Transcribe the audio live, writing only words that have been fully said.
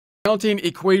Accounting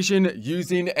equation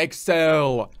using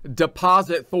Excel.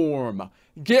 Deposit form.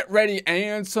 Get ready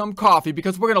and some coffee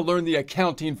because we're going to learn the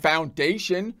accounting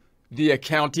foundation, the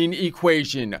accounting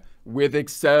equation with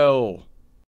Excel.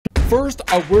 First,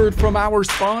 a word from our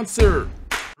sponsor.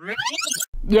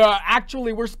 Yeah,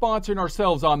 actually, we're sponsoring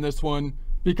ourselves on this one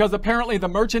because apparently the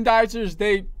merchandisers,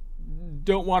 they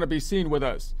don't want to be seen with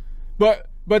us. But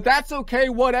that's okay,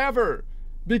 whatever.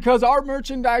 Because our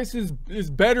merchandise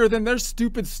is better than their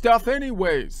stupid stuff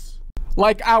anyways.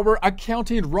 Like our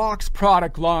Accounting Rocks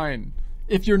product line.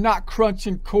 If you're not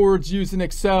crunching chords using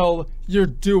Excel, you're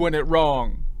doing it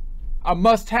wrong. A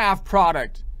must-have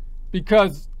product.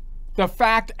 Because the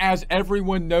fact, as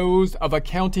everyone knows, of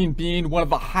accounting being one of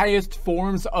the highest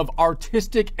forms of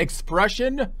artistic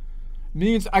expression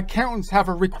means accountants have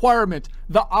a requirement,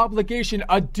 the obligation,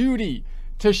 a duty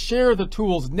to share the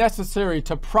tools necessary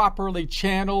to properly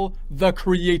channel the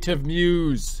creative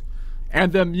muse.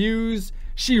 And the muse,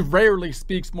 she rarely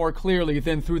speaks more clearly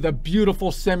than through the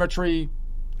beautiful symmetry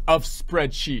of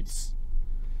spreadsheets.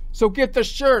 So get the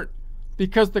shirt,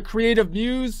 because the creative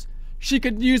muse, she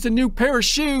could use a new pair of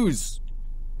shoes.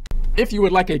 If you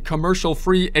would like a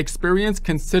commercial-free experience,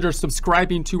 consider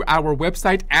subscribing to our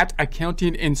website at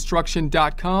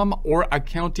accountinginstruction.com or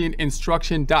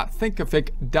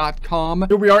accountinginstruction.thinkific.com.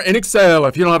 Here we are in Excel.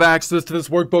 If you don't have access to this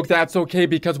workbook, that's okay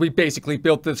because we basically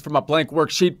built this from a blank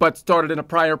worksheet but started in a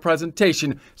prior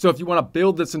presentation. So if you want to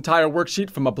build this entire worksheet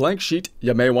from a blank sheet,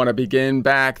 you may want to begin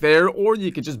back there, or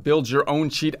you could just build your own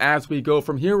sheet as we go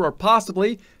from here, or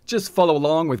possibly just follow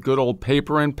along with good old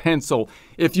paper and pencil.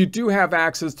 If you do have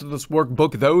access to this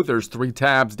workbook, though, there's 3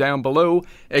 tabs down below.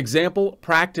 Example,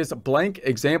 practice blank.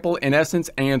 Example, in essence,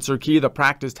 answer key. The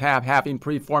practice tab having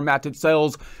pre-formatted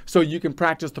cells so you can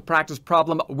practice the practice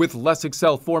problem with less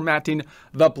Excel formatting.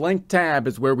 The blank tab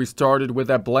is where we started with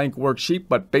a blank worksheet,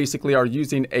 but basically are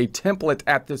using a template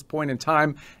at this point in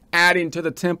time, adding to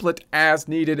the template as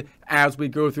needed as we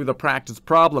go through the practice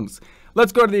problems.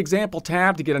 Let's go to the example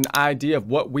tab to get an idea of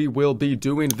what we will be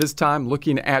doing this time,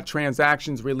 looking at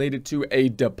transactions related to a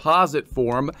deposit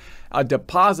form. A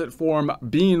deposit form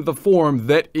being the form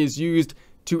that is used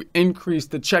to increase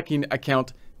the checking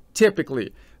account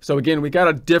typically. So again, we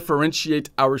got to differentiate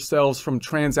ourselves from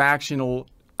transactional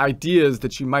ideas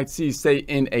that you might see, say,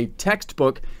 in a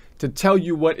textbook to tell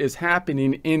you what is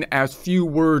happening in as few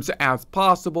words as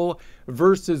possible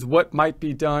versus what might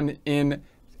be done in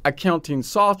accounting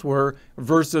software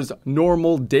versus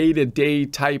normal day-to-day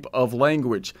type of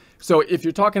language. So if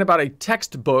you're talking about a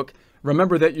textbook,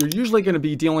 remember that you're usually going to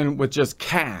be dealing with just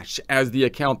cash as the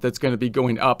account that's going to be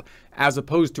going up, as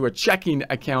opposed to a checking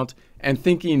account and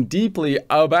thinking deeply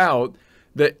about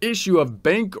the issue of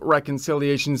bank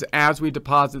reconciliations as we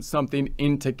deposit something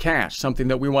into cash, something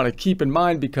that we want to keep in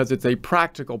mind because it's a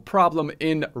practical problem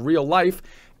in real life.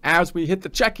 As we hit the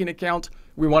checking account,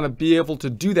 we want to be able to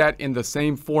do that in the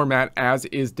same format as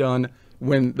is done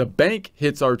when the bank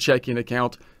hits our checking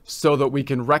account so that we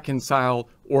can reconcile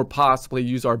or possibly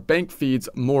use our bank feeds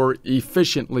more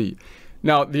efficiently.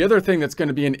 Now, the other thing that's going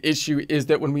to be an issue is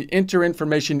that when we enter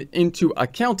information into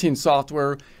accounting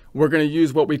software, we're going to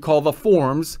use what we call the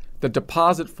forms, the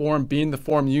deposit form being the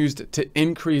form used to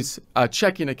increase a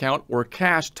checking account or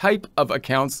cash type of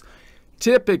accounts.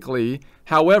 Typically,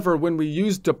 however, when we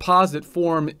use deposit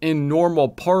form in normal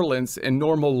parlance and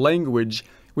normal language,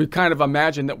 we kind of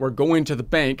imagine that we're going to the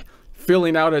bank,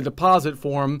 filling out a deposit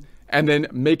form, and then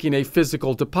making a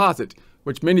physical deposit,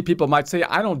 which many people might say,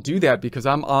 I don't do that because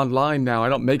I'm online now. I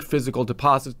don't make physical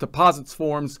deposits. Deposits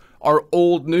forms are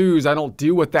old news. I don't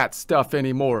deal with that stuff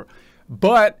anymore.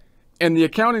 But in the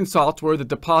accounting software, the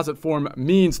deposit form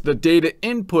means the data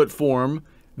input form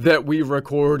that we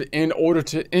record in order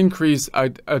to increase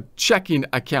a checking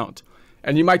account.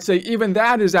 And you might say even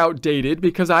that is outdated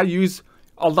because I use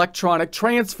electronic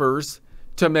transfers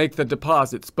to make the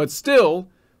deposits. But still,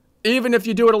 even if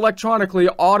you do it electronically,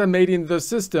 automating the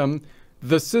system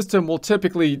will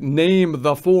typically name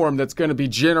the form that's going to be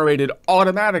generated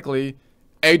automatically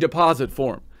a deposit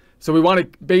form. So we want to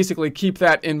basically keep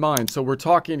that in mind. So we're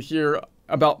talking here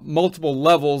about multiple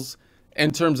levels in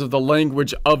terms of the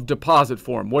language of deposit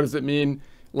form. What does it mean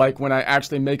like when I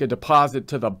actually make a deposit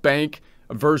to the bank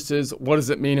versus what does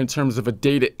it mean in terms of a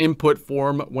data input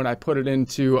form when I put it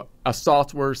into a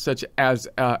software such as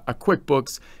a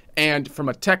QuickBooks? And from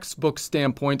a textbook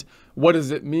standpoint, what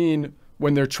does it mean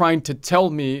when they're trying to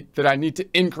tell me that I need to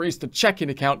increase the checking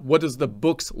account? What is the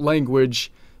book's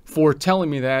language for telling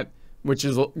me that? Which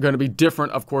is going to be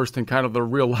different, of course, than kind of the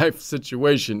real life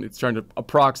situation. It's trying to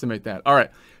approximate that. All right,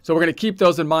 so we're going to keep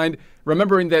those in mind,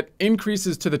 remembering that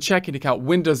increases to the checking account,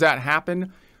 when does that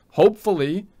happen?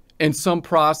 Hopefully And some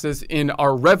process in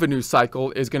our revenue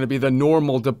cycle is going to be the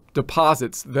normal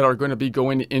deposits that are going to be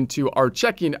going into our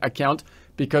checking account,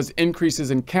 because increases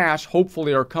in cash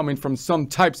hopefully are coming from some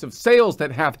types of sales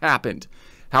that have happened.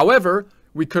 However,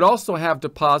 we could also have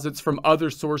deposits from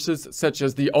other sources, such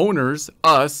as the owners,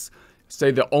 us. Say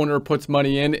the owner puts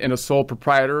money in a sole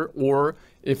proprietor, or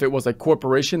if it was a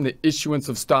corporation, the issuance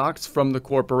of stocks from the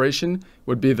corporation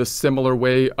would be the similar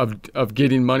way of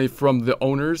getting money from the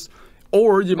owners.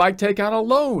 Or you might take out a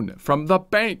loan from the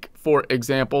bank, for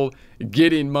example,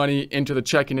 getting money into the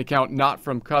checking account, not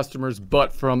from customers,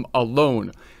 but from a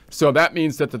loan. So that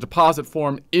means that the deposit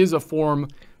form is a form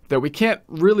that we can't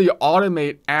really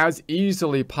automate as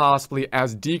easily possibly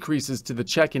as decreases to the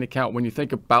checking account when you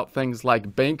think about things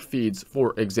like bank feeds,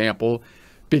 for example,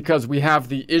 because we have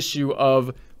the issue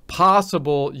of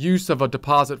possible use of a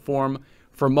deposit form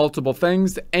for multiple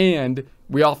things, and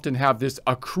we often have this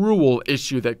accrual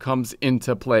issue that comes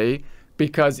into play,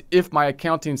 because if my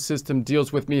accounting system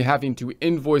deals with me having to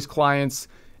invoice clients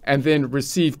and then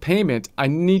receive payment, I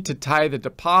need to tie the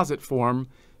deposit form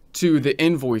to the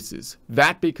invoices.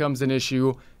 That becomes an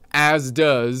issue, as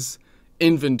does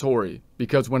inventory,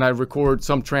 because when I record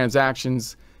some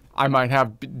transactions, I might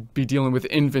be dealing with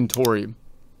inventory.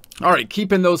 All right,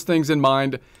 keeping those things in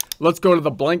mind, let's go to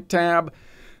the blank tab.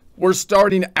 We're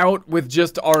starting out with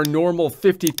just our normal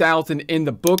 50,000 in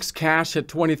the books, cash at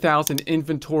 20,000,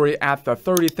 inventory at the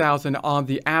 30,000 on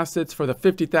the assets for the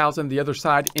 50,000, the other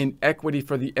side in equity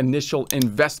for the initial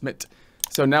investment.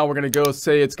 So now we're going to go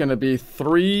say it's going to be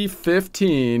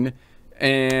 315,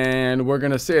 and we're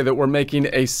going to say that we're making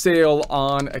a sale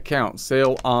on account,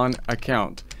 sale on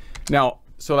account. Now,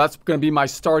 so that's going to be my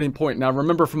starting point. Now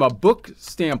remember, from a book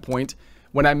standpoint,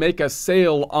 when I make a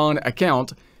sale on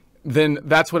account, then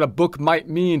that's what a book might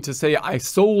mean to say I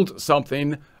sold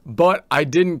something, but I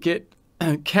didn't get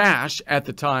cash at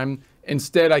the time.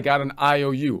 Instead, I got an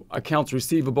IOU, accounts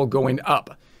receivable, going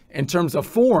up. In terms of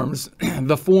forms,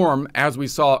 the form, as we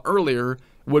saw earlier,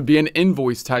 would be an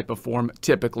invoice type of form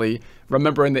typically.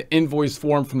 Remember, in the invoice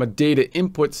form, from a data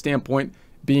input standpoint,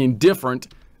 being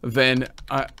different than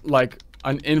like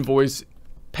an invoice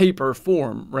paper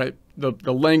form, right?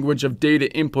 The language of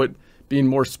data input being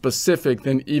more specific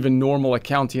than even normal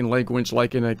accounting language,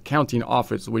 like in an accounting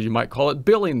office, where you might call it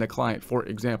billing the client, for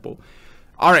example.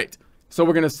 All right, so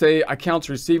we're going to say accounts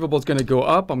receivable is going to go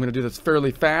up. I'm going to do this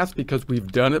fairly fast because we've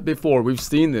done it before. We've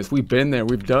seen this. We've been there.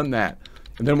 We've done that.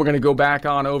 And then we're going to go back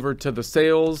on over to the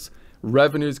sales.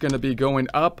 Revenue is going to be going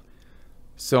up.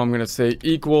 So I'm going to say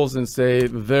equals and say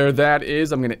there that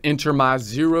is. I'm going to enter my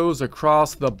zeros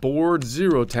across the board.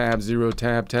 0 tab, 0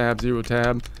 tab, tab, 0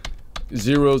 tab.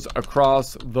 Zeros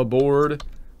across the board.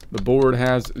 The board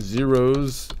has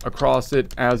zeros across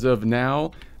it as of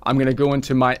now. I'm going to go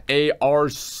into my AR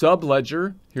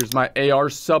subledger. Here's my AR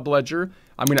subledger.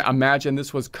 I'm going to imagine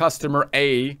this was customer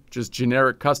A, just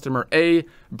generic customer A,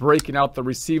 breaking out the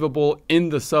receivable in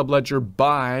the subledger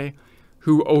by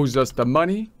who owes us the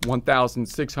money,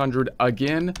 1,600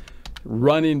 again.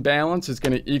 Running balance is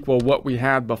going to equal what we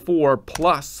had before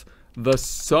plus the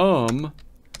sum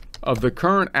of the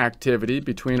current activity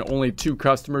between only two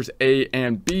customers, A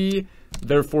and B.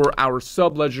 Therefore, our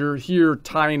subledger here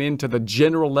tying into the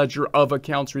general ledger of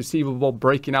accounts receivable,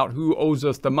 breaking out who owes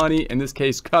us the money, in this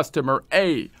case, customer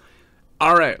A.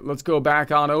 All right, let's go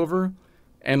back on over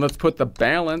and let's put the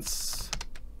balance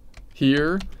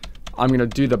here. I'm going to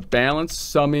do the balance,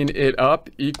 summing it up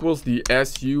equals the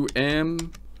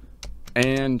SUM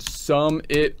and sum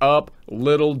it up,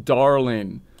 little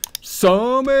darling.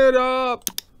 Sum it up.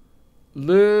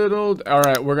 All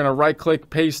right, we're going to right click,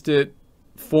 paste it,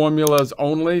 formulas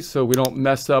only, so we don't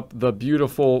mess up the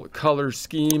beautiful color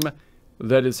scheme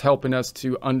that is helping us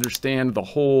to understand the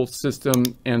whole system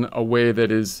in a way that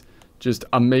is just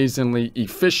amazingly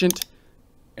efficient.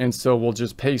 And so we'll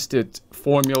just paste it,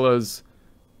 formulas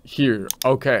here.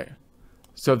 Okay,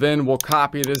 so then we'll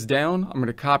copy this down. I'm going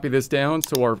to copy this down.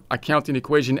 So our accounting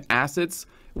equation assets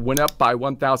went up by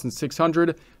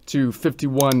 1,600 to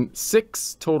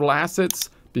 51,600 total assets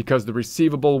because the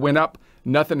receivable went up.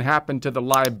 Nothing happened to the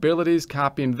liabilities.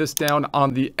 Copying this down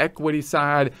on the equity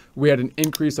side, we had an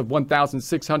increase of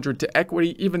 1,600 to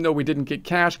equity, even though we didn't get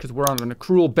cash because we're on an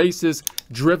accrual basis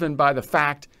driven by the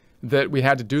fact that we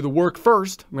had to do the work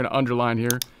first. I'm going to underline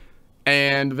here,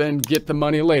 and then get the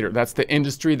money later. That's the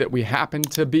industry that we happen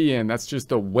to be in. That's just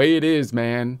the way it is,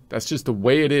 man. That's just the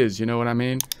way it is. You know what I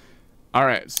mean? All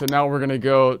right, so now we're going to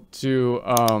go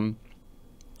to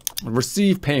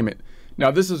receive payment.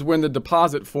 Now, this is when the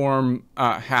deposit form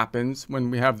happens, when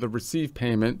we have the receive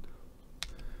payment.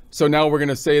 So now we're going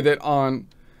to say that on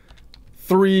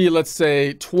let's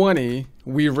say 20,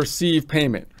 we receive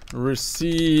payment.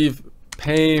 Receive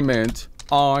payment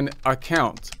on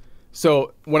account.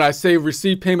 So when I say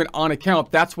receive payment on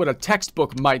account, that's what a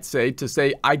textbook might say, to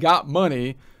say I got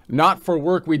money, not for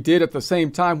work we did at the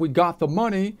same time we got the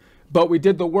money, but we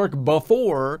did the work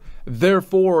before.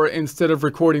 Therefore, instead of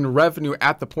recording revenue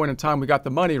at the point in time we got the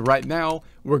money, right now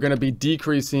we're going to be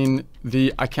decreasing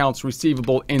the accounts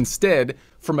receivable instead.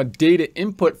 From a data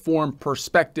input form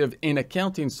perspective in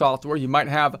accounting software, you might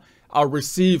have a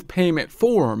receive payment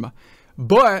form,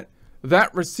 but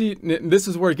that receipt, this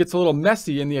is where it gets a little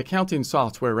messy in the accounting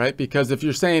software, right? Because if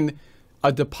you're saying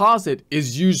a deposit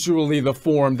is usually the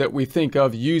form that we think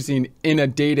of using in a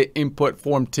data input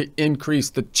form to increase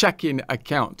the checking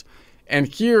account. And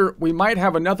here we might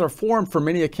have another form for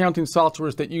many accounting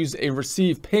softwares that use a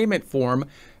receive payment form,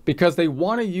 because they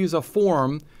want to use a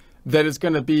form that is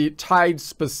going to be tied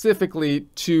specifically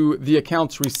to the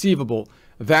accounts receivable.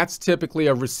 That's typically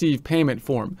a receive payment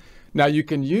form. Now you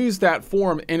can use that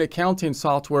form in accounting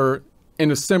software in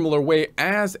a similar way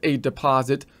as a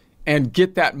deposit and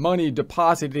get that money,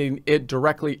 depositing it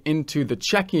directly into the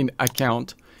checking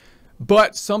account.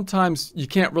 But sometimes you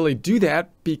can't really do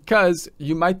that because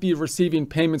you might be receiving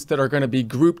payments that are going to be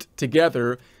grouped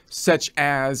together, such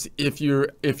as if you're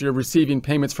receiving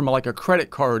payments from like a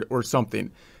credit card or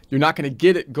something. You're not going to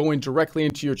get it going directly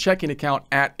into your checking account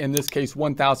at, in this case,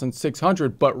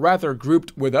 1,600, but rather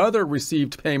grouped with other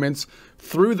received payments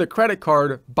through the credit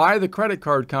card by the credit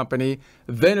card company.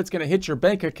 Then it's going to hit your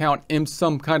bank account in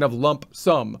some kind of lump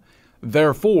sum.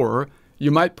 Therefore,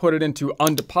 you might put it into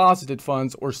undeposited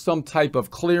funds or some type of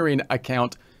clearing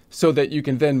account so that you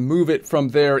can then move it from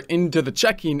there into the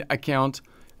checking account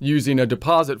using a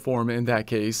deposit form in that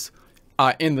case.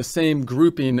 In the same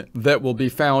grouping that will be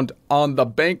found on the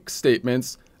bank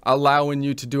statements, allowing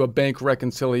you to do a bank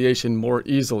reconciliation more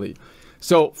easily.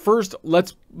 So first,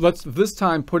 let's this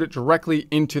time put it directly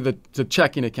into the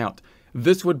checking account.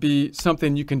 This would be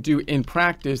something you can do in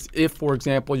practice if, for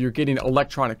example, you're getting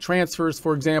electronic transfers,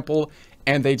 for example,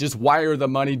 and they just wire the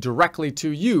money directly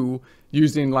to you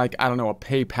using, like, I don't know, a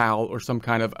PayPal or some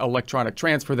kind of electronic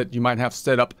transfer that you might have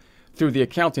set up through the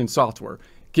accounting software.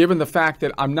 Given the fact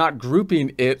that I'm not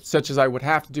grouping it such as I would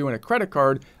have to do in a credit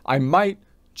card, I might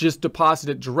just deposit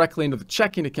it directly into the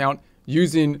checking account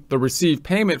using the receive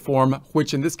payment form,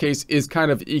 which in this case is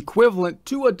kind of equivalent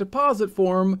to a deposit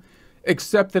form,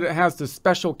 except that it has the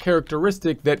special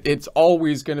characteristic that it's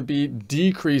always going to be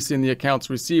decreasing the accounts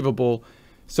receivable.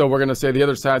 So we're going to say the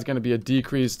other side is going to be a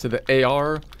decrease to the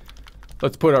AR.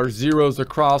 Let's put our zeros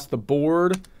across the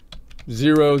board.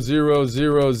 0, 0,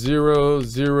 0, 0,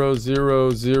 0, 0, 0,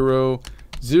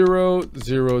 0,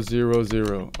 0, 0,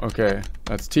 0. Okay,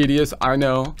 that's tedious, I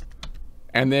know.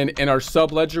 And then in our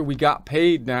subledger, we got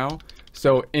paid now.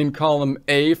 So in column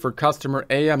A for customer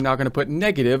A, I'm now going to put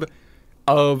negative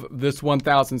of this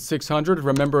 1,600.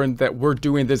 Remembering that we're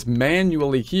doing this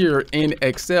manually here in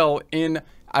Excel. In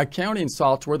accounting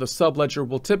software, the subledger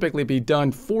will typically be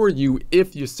done for you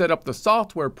if you set up the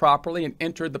software properly and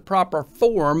enter the proper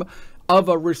form of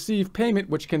a received payment,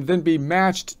 which can then be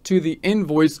matched to the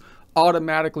invoice,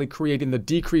 automatically creating the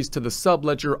decrease to the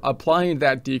subledger, applying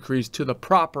that decrease to the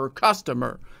proper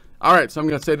customer. All right, so I'm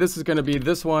going to say this is going to be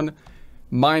this one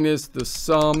minus the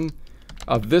sum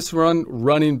of this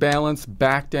running balance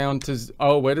back down to,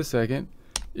 oh, wait a second,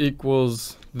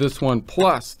 equals this one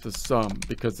plus the sum,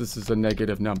 because this is a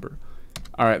negative number.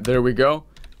 All right, there we go.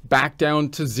 Back down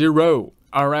to 0.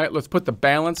 All right, let's put the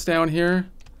balance down here.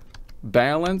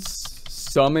 Balance,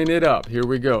 summing it up. Here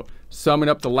we go. Summing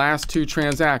up the last two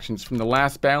transactions from the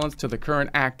last balance to the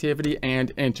current activity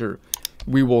and enter.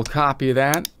 We will copy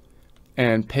that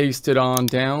and paste it on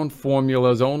down.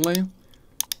 Formulas only.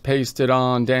 Paste it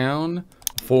on down.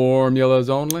 Formulas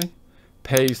only.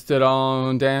 Paste it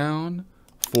on down.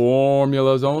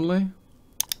 Formulas only.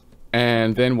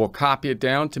 And then we'll copy it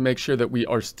down to make sure that we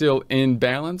are still in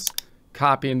balance.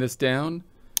 Copying this down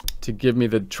to give me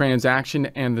the transaction,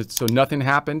 and so nothing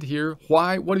happened here.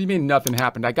 Why? What do you mean nothing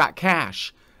happened? I got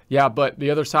cash. Yeah, but the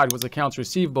other side was accounts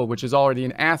receivable, which is already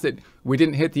an asset. We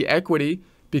didn't hit the equity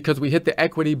because we hit the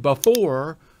equity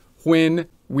before when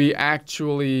we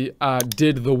actually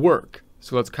did the work.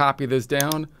 So let's copy this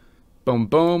down. Boom,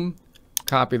 boom.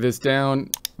 Copy this down.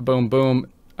 Boom, boom.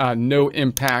 No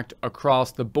impact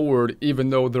across the board, even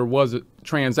though there was a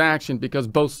transaction, because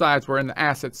both sides were in the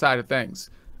asset side of things.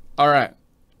 All right.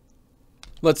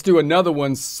 Let's do another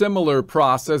one, similar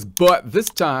process, but this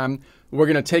time we're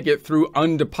going to take it through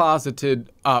undeposited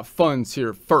funds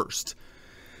here first.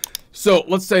 So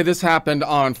let's say this happened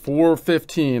on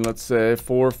 4/15, let's say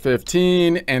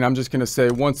 4/15, and I'm just going to say,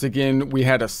 once again, we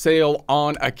had a sale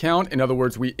on account. In other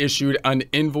words, we issued an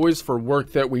invoice for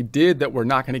work that we did that we're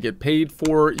not going to get paid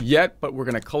for yet, but we're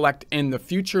going to collect in the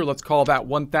future. Let's call that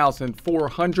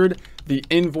 1,400. The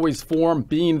invoice form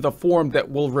being the form that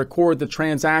will record the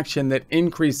transaction that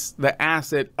increased the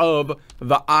asset of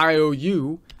the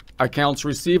IOU, accounts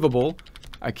receivable,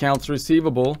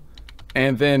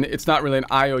 and then it's not really an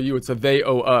IOU, it's a they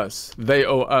owe us. They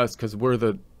owe us because we're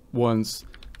the ones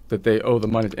that they owe the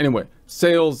money to. Anyway,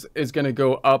 sales is going to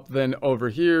go up then over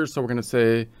here. So we're going to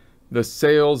say the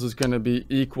sales is going to be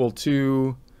equal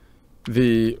to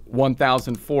the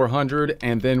 1,400,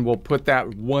 and then we'll put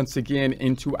that once again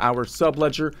into our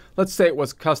subledger. Let's say it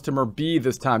was customer B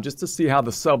this time, just to see how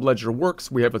the subledger works.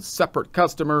 We have a separate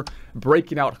customer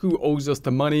breaking out who owes us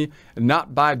the money,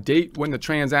 not by date when the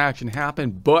transaction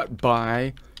happened, but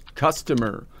by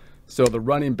customer. So the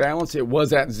running balance, it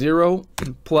was at 0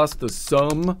 plus the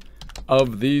sum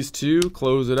of these two,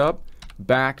 close it up,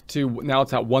 back to, now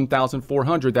it's at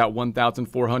 1,400. That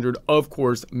 1,400, of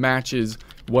course, matches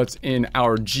what's in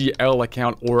our GL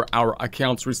account or our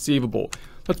accounts receivable.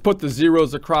 Let's put the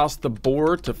zeros across the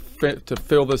board to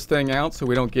fill this thing out so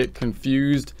we don't get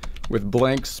confused with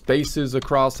blank spaces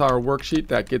across our worksheet.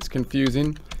 That gets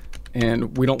confusing,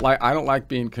 and I don't like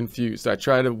being confused. I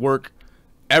try to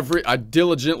I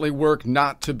diligently work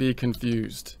not to be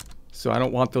confused. So I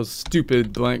don't want those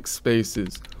stupid blank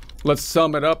spaces. Let's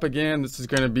sum it up again. This is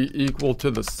going to be equal to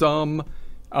the sum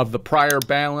of the prior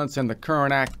balance and the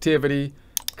current activity.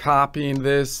 Copying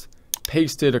this,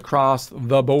 paste it across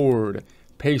the board,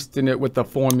 pasting it with the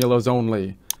formulas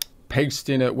only,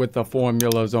 pasting it with the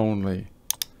formulas only,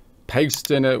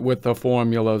 pasting it with the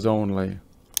formulas only,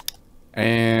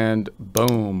 and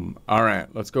boom. All right,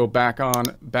 let's go back on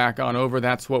over.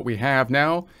 That's what we have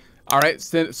now. All right,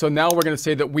 so now we're going to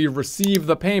say that we receive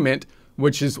the payment,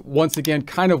 which is once again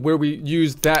kind of where we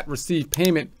use that receive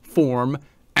payment form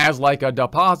as like a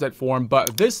deposit form,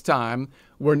 but this time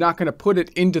we're not going to put it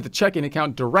into the checking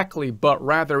account directly, but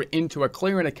rather into a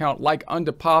clearing account like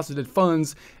undeposited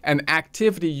funds, an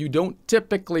activity you don't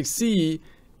typically see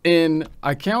in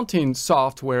accounting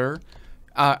software.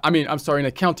 In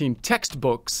accounting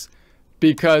textbooks,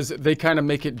 because they kind of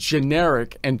make it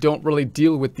generic and don't really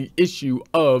deal with the issue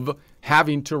of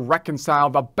having to reconcile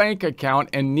the bank account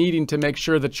and needing to make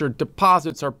sure that your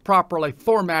deposits are properly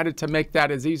formatted to make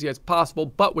that as easy as possible.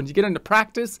 But when you get into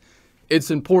practice, it's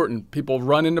important. People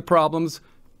run into problems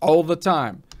all the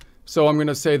time. So I'm going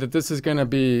to say that this is going to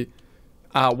be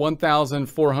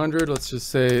 1,400. Let's just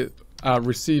say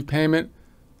receive payment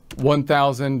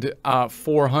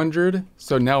 1,400.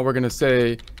 So now we're going to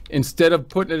say, instead of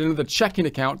putting it into the checking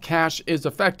account, cash is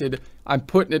affected, I'm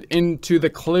putting it into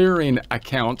the clearing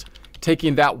account,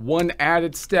 taking that one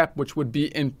added step, which would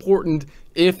be important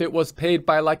if it was paid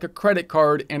by like a credit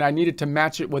card and I needed to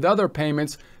match it with other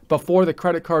payments before the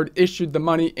credit card issued the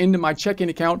money into my checking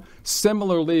account.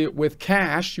 Similarly with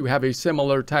cash, you have a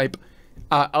similar type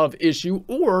of issue,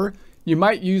 or you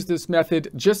might use this method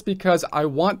just because I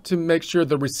want to make sure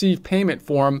the receive payment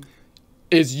form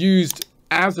is used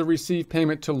as a receive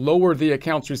payment to lower the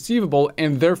accounts receivable,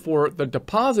 and therefore the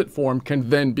deposit form can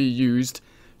then be used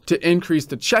to increase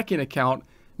the checking account,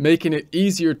 making it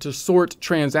easier to sort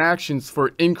transactions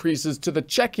for increases to the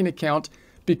checking account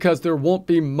because there won't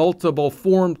be multiple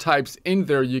form types in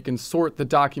there. You can sort the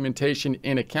documentation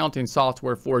in accounting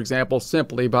software, for example,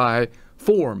 simply by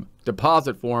form,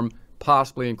 deposit form,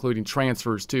 possibly including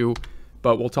transfers too,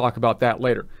 but we'll talk about that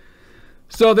later.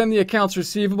 So then the accounts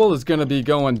receivable is going to be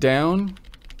going down,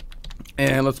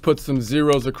 and let's put some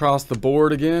zeros across the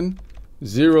board again.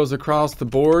 Zeros across the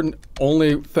board.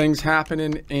 Only things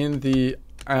happening in the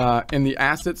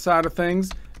asset side of things.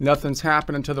 Nothing's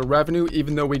happening to the revenue,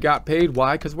 even though we got paid.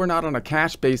 Why? Because we're not on a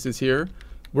cash basis here.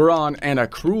 We're on an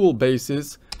accrual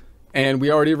basis, and we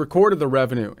already recorded the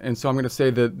revenue. And so I'm going to say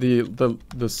that the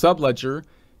subledger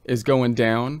is going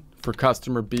down for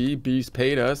customer B. B's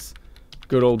paid us.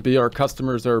 Good old B. Our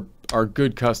customers are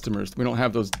good customers. We don't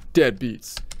have those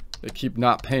deadbeats. They keep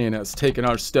not paying us, taking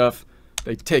our stuff.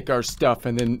 They take our stuff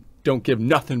and then don't give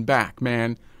nothing back,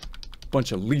 man.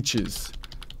 Bunch of leeches.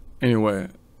 Anyway,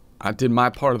 I did my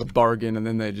part of the bargain, and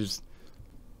then they just,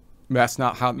 that's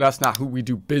not who we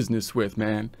do business with,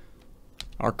 man.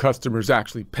 Our customers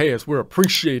actually pay us. We're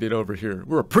appreciated over here.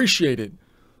 We're appreciated.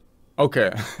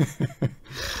 Okay.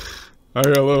 I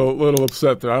got a little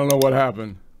upset there. I don't know what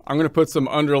happened. I'm gonna put some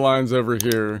underlines over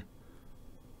here.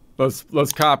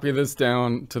 Let's copy this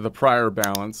down to the prior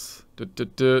balance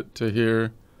to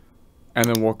here, and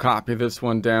then we'll copy this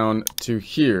one down to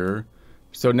here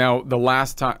So now the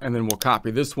last time, and then we'll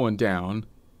copy this one down.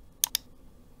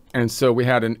 And so we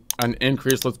had an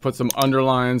increase. Let's put some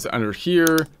underlines under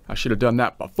here. I should have done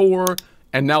that before.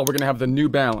 And now we're going to have the new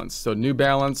balance. So new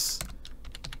balance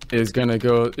is going to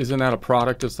go, isn't that a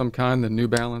product of some kind? The new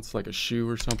balance, like a shoe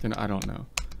or something? I don't know.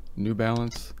 New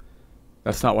balance.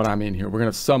 That's not what I mean here. We're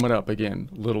going to sum it up again,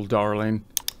 little darling.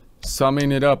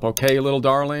 Summing it up, okay, little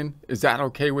darling? Is that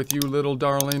okay with you, little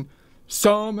darling?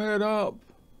 Sum it up,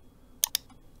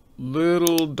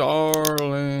 little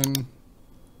darling.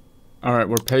 All right,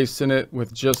 we're pasting it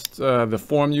with just the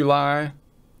formulae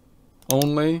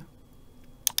only.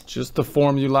 Just the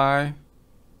formulae.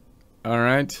 All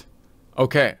right.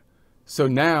 Okay. So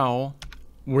now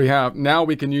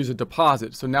we can use a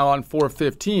deposit. So now on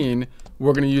 415,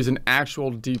 we're going to use an actual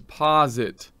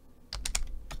deposit.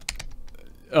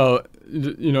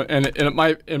 You know, and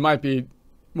it might be,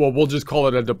 well, we'll just call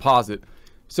it a deposit.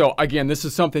 So again, this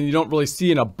is something you don't really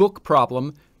see in a book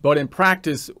problem, but in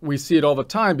practice, we see it all the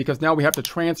time because now we have to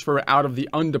transfer out of the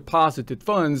undeposited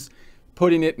funds,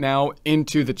 putting it now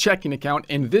into the checking account.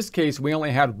 In this case, we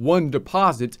only had one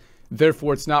deposit.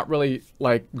 Therefore, it's not really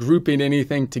like grouping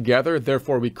anything together.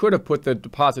 Therefore, we could have put the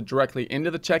deposit directly into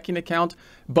the checking account,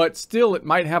 but still it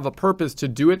might have a purpose to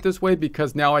do it this way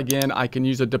because now again, I can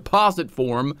use a deposit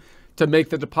form to make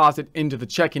the deposit into the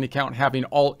checking account, having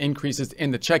all increases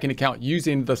in the checking account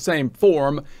using the same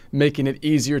form, making it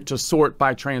easier to sort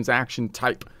by transaction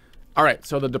type. All right,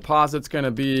 so the deposit's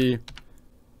gonna be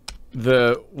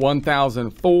the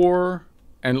 1004,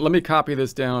 and let me copy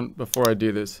this down before I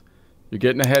do this. You're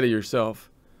getting ahead of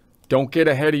yourself. Don't get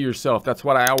ahead of yourself. That's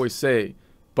what I always say.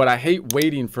 But I hate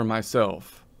waiting for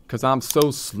myself because I'm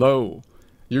so slow.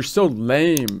 You're so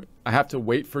lame. I have to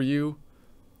wait for you.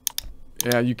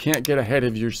 Yeah, you can't get ahead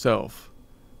of yourself.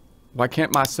 Why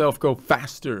can't myself go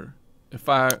faster?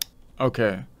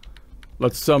 Okay.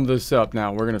 Let's sum this up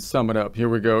now. We're going to sum it up. Here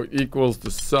we go. Equals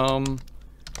the sum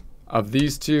of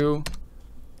these two.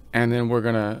 And then we're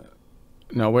going to,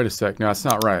 no, wait a sec. No, that's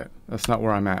not right. That's not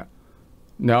where I'm at.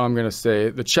 Now I'm going to say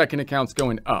the checking account's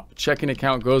going up. Checking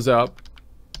account goes up.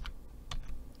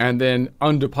 And then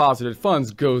undeposited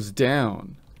funds goes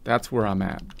down. That's where I'm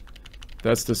at.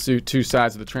 That's the two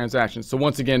sides of the transaction. So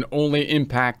once again, only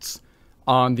impacts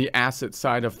on the asset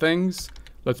side of things.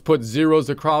 Let's put zeros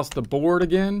across the board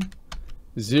again.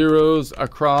 Zeros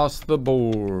across the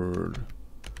board.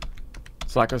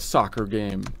 It's like a soccer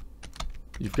game.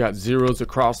 You've got zeros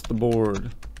across the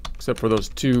board. Except for those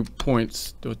 2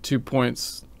 points, those 2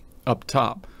 points up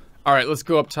top. All right, let's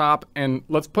go up top and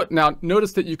let's put, now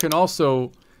notice that you can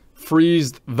also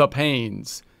freeze the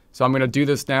panes. So I'm gonna do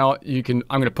this now. I'm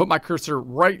gonna put my cursor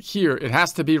right here. It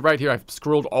has to be right here. I've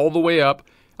scrolled all the way up.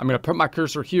 I'm gonna put my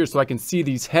cursor here so I can see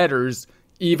these headers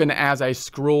even as I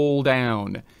scroll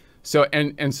down. So,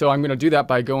 and so I'm gonna do that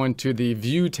by going to the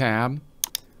View tab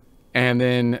and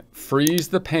then freeze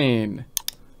the pane.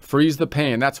 Freeze the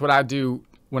pane. That's what I do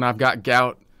when I've got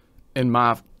gout in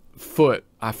my foot.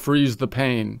 I freeze the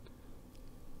pane.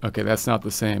 Okay, that's not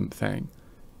the same thing.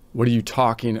 What are you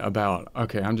talking about?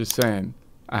 Okay, I'm just saying.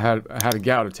 I had a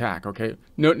gout attack, okay?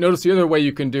 Notice the other way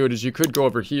you can do it is you could go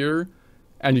over here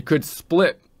and you could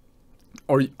split.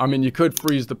 Or, I mean, you could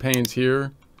freeze the panes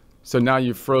here. So now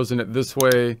you've frozen it this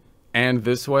way and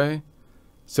this way.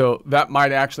 So that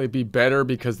might actually be better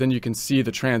because then you can see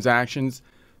the transactions.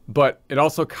 But it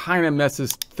also kind of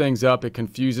messes things up. It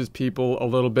confuses people a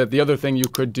little bit. The other thing you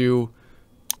could do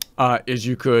is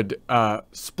you could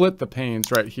split the panes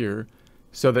right here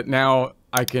so that now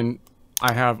I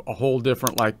have a whole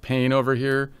different like pane over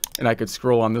here and I could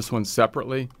scroll on this one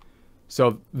separately.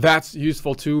 So that's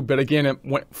useful too. But again,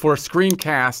 for a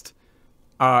screencast,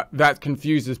 that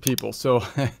confuses people. So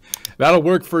that'll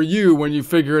work for you when you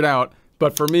figure it out.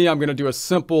 But for me, I'm going to do a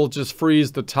simple, just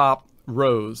freeze the top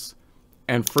rows.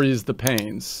 And freeze the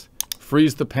panes.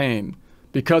 Freeze the pane.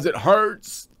 Because it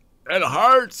hurts. It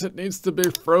hurts. It needs to be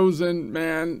frozen,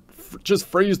 man. Just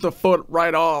freeze the foot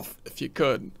right off if you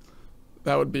could.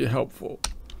 That would be helpful.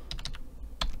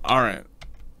 All right.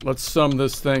 Let's sum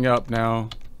this thing up now.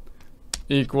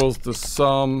 Equals the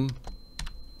sum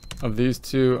of these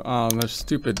two. There's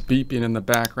stupid beeping in the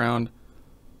background.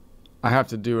 I have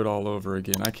to do it all over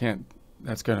again. I can't.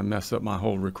 That's going to mess up my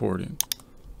whole recording.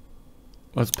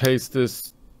 Let's paste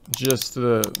this, just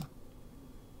the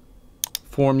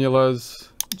formulas,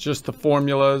 just the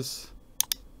formulas.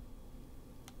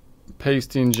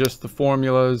 Pasting just the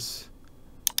formulas.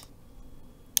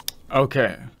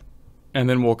 Okay. And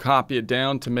then we'll copy it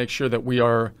down to make sure that we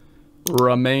are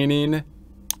remaining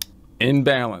in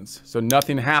balance. So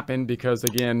nothing happened because,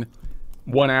 again,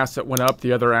 one asset went up,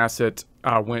 the other asset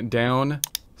went down.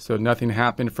 So nothing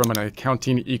happened from an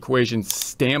accounting equation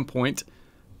standpoint.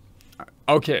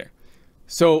 Okay,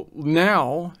 so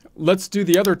now let's do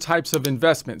the other types of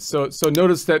investments. So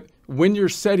notice that when you're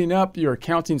setting up your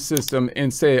accounting system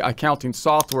in, say, accounting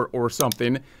software or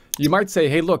something, you might say,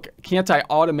 hey, look, can't I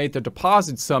automate the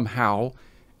deposit somehow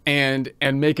and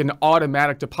make an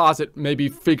automatic deposit, maybe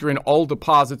figuring all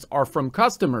deposits are from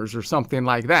customers or something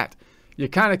like that. You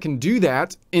kind of can do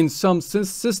that in some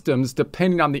systems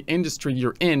depending on the industry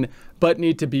you're in, but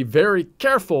need to be very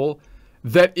careful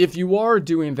that if you are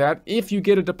doing that, if you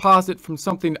get a deposit from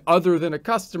something other than a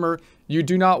customer, you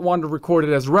do not want to record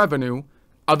it as revenue.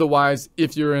 Otherwise,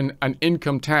 if you're in an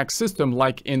income tax system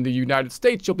like in the United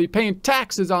States, you'll be paying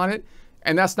taxes on it,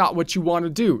 and that's not what you want to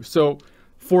do. So,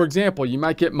 for example, you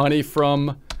might get money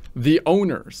from the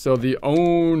owner. So the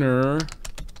owner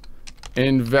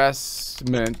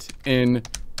investment in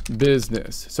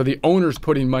business. So the owner's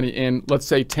putting money in, let's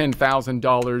say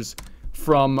 $10,000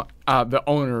 from the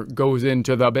owner goes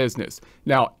into the business.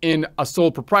 Now, in a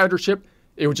sole proprietorship,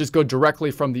 it would just go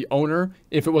directly from the owner.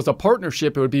 If it was a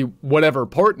partnership, it would be whatever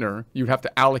partner. You'd have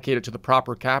to allocate it to the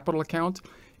proper capital account.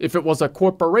 If it was a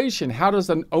corporation, how does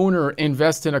an owner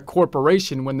invest in a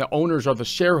corporation when the owners are the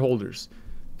shareholders?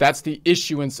 That's the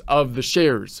issuance of the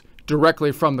shares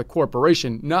directly from the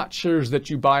corporation, not shares that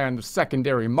you buy on the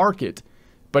secondary market,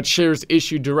 but shares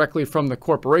issued directly from the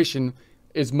corporation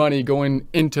is money going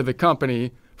into the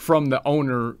company from the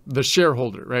owner, the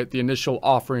shareholder, right? The initial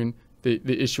offering, the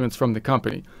issuance from the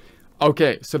company.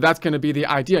 Okay, so that's going to be the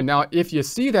idea. Now, if you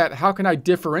see that, how can I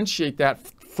differentiate that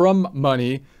from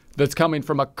money that's coming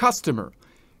from a customer?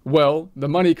 Well, the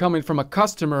money coming from a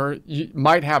customer, you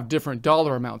might have different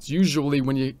dollar amounts. Usually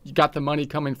when you got the money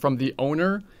coming from the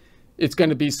owner, it's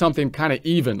going to be something kind of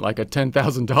even, like a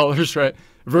 $10,000, right?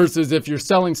 Versus if you're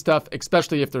selling stuff,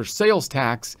 especially if there's sales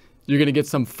tax, you're going to get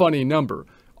some funny number.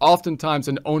 Oftentimes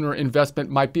an owner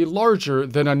investment might be larger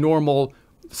than a normal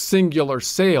singular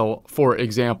sale, for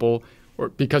example, or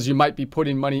because you might be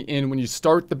putting money in when you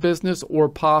start the business or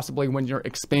possibly when you're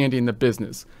expanding the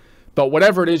business. But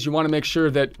whatever it is, you want to make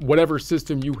sure that whatever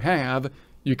system you have,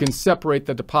 you can separate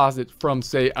the deposit from,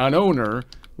 say, an owner,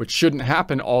 which shouldn't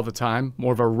happen all the time,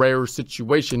 more of a rare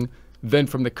situation, than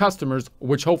from the customers,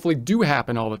 which hopefully do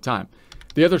happen all the time.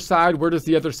 The other side, where does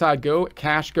the other side go?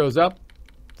 Cash goes up.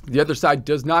 The other side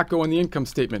does not go in the income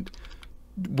statement.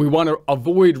 We want to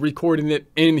avoid recording it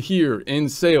in here, in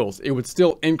sales. It would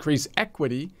still increase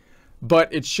equity,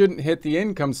 but it shouldn't hit the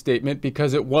income statement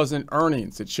because it wasn't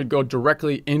earnings. It should go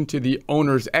directly into the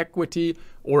owner's equity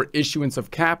or issuance of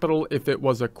capital if it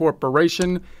was a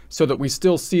corporation, so that we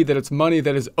still see that it's money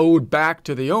that is owed back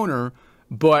to the owner,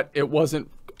 but it wasn't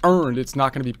earned. It's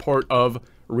not going to be part of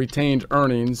retained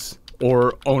earnings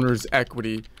or owner's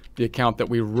equity, the account that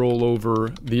we roll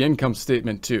over the income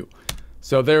statement to.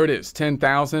 So there it is,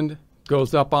 10,000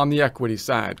 goes up on the equity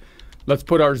side. Let's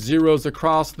put our zeros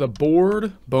across the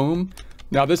board, boom.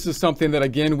 Now this is something that,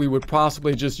 again, we would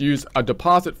possibly just use a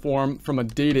deposit form from a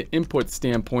data input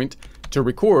standpoint to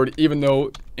record, even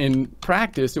though in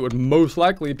practice it would most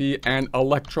likely be an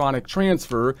electronic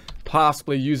transfer,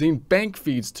 possibly using bank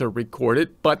feeds to record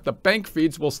it, but the bank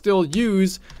feeds will still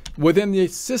use within the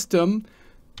system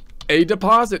a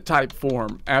deposit type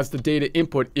form as the data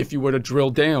input if you were to drill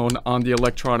down on the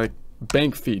electronic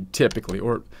bank feed typically.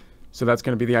 Or so that's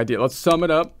going to be the idea. Let's sum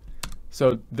it up.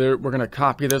 So there, we're going to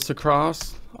copy this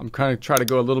across. I'm kind of trying to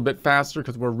go a little bit faster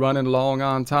because we're running long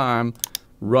on time,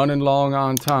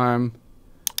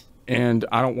 and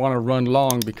I don't want to run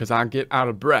long because I get out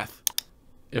of breath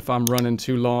if I'm running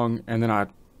too long, and then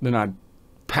I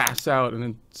pass out, and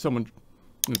then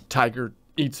a tiger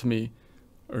eats me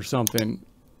or something.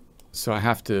 So I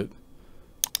have to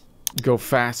go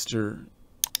faster.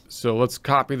 So let's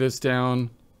copy this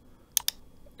down,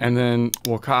 and then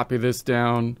we'll copy this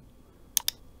down,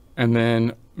 and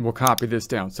then we'll copy this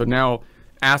down. So now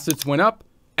assets went up,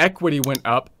 equity went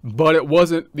up, but it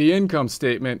wasn't the income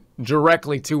statement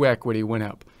directly to equity went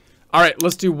up. All right,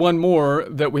 let's do one more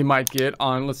that we might get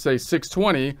on, let's say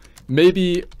 620.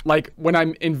 Maybe like when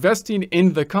I'm investing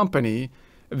in the company,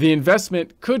 the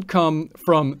investment could come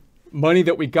from money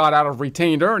that we got out of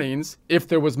retained earnings if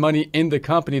there was money in the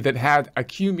company that had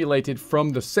accumulated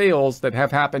from the sales that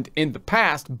have happened in the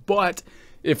past. But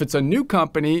if it's a new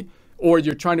company or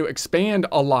you're trying to expand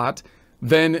a lot,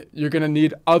 then you're going to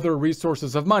need other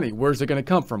resources of money. Where's it going to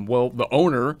come from? Well, the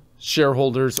owner,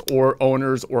 shareholders or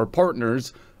owners or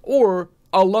partners, or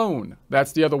a loan.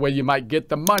 That's the other way you might get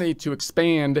the money to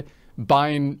expand,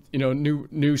 buying,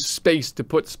 new space to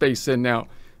put space in. Now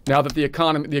that the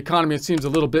economy seems a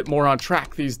little bit more on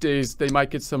track these days, they might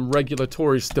get some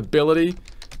regulatory stability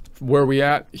where we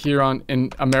at here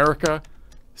in America.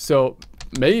 So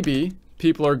maybe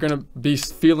people are going to be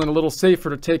feeling a little safer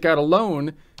to take out a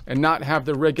loan and not have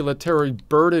the regulatory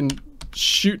burden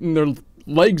shooting their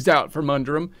legs out from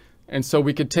under them. And so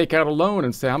we could take out a loan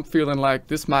and say, I'm feeling like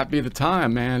this might be the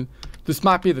time, man. This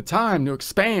might be the time to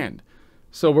expand.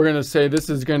 So we're going to say this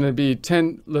is going to be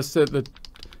 10, let's say the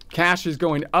cash is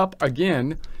going up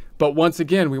again. But once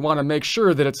again, we want to make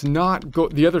sure that it's not,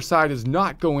 the other side is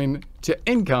not going to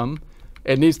income.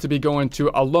 It needs to be going to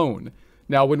a loan.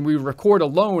 Now, when we record a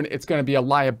loan, it's going to be a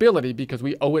liability because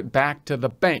we owe it back to the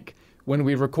bank. When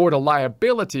we record a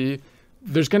liability,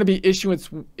 there's going to be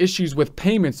issues with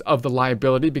payments of the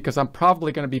liability because I'm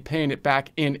probably going to be paying it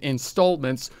back in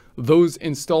installments. Those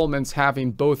installments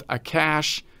having both a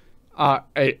cash,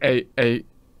 a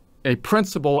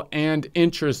principal and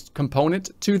interest component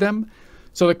to them.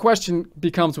 So the question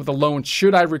becomes with a loan,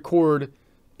 should I record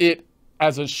it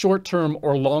as a short-term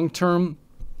or long-term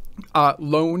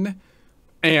loan?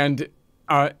 And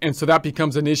so that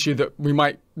becomes an issue that we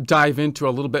might dive into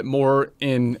a little bit more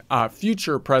in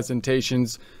future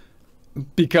presentations,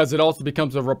 because it also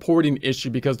becomes a reporting issue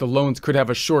because the loans could have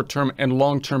a short-term and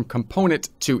long-term component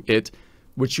to it,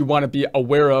 which you want to be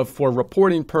aware of for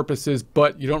reporting purposes,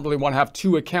 but you don't really want to have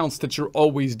two accounts that you're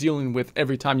always dealing with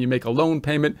every time you make a loan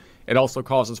payment. It also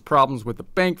causes problems with the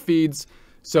bank feeds.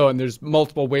 So, and there's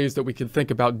multiple ways that we can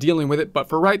think about dealing with it. But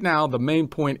for right now, the main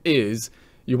point is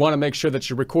you want to make sure that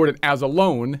you record it as a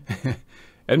loan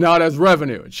and not as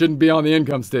revenue. It shouldn't be on the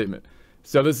income statement.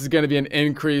 So this is going to be an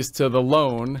increase to the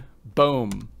loan.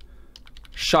 Boom.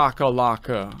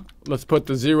 Shakalaka. Let's put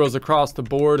the zeros across the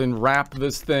board and wrap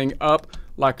this thing up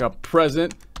like a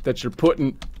present that you're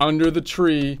putting under the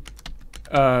tree.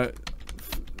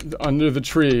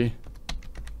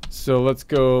 So let's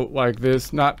go like this.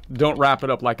 Don't wrap it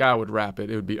up like I would wrap it.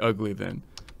 It would be ugly then.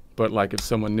 But like if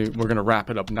someone knew, we're gonna wrap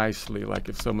it up nicely. Like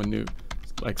if someone knew,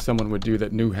 like someone would do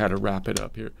that knew how to wrap it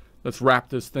up here. Let's wrap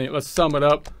this thing. Let's sum it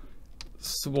up.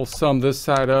 So we'll sum this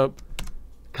side up.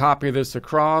 Copy this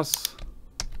across.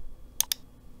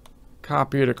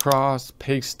 Copy it across.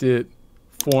 Paste it.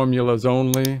 Formulas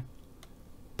only.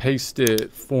 Paste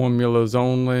it. Formulas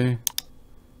only.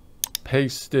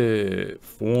 Paste it.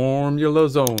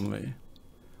 Formulas only.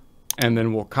 And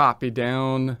then we'll copy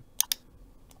down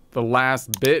the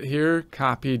last bit here.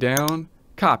 Copy down.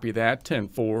 Copy that.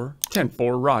 10-4.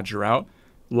 10-4. Roger out.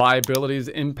 Liabilities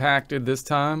impacted this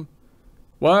time.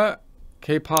 What?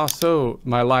 Que paso?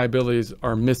 My liabilities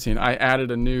are missing. I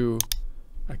added a new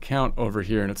account over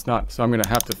here and it's not. So I'm going to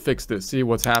have to fix this. See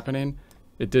what's happening?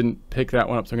 It didn't pick that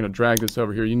one up. So I'm going to drag this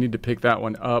over here. You need to pick that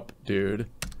one up, dude.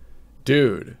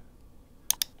 Dude.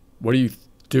 What are you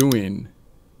doing?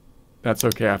 That's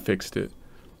okay. I fixed it.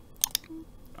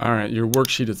 All right. Your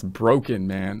worksheet is broken,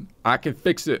 man. I can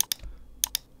fix it.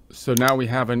 So now we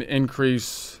have an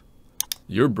increase.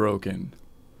 You're broken.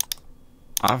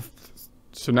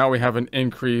 So now we have an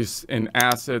increase in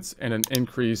assets and an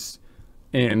increase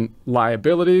in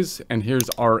liabilities. And here's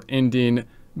our ending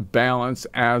balance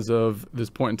as of this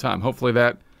point in time. Hopefully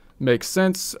that makes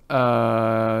sense.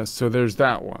 So there's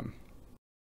that one.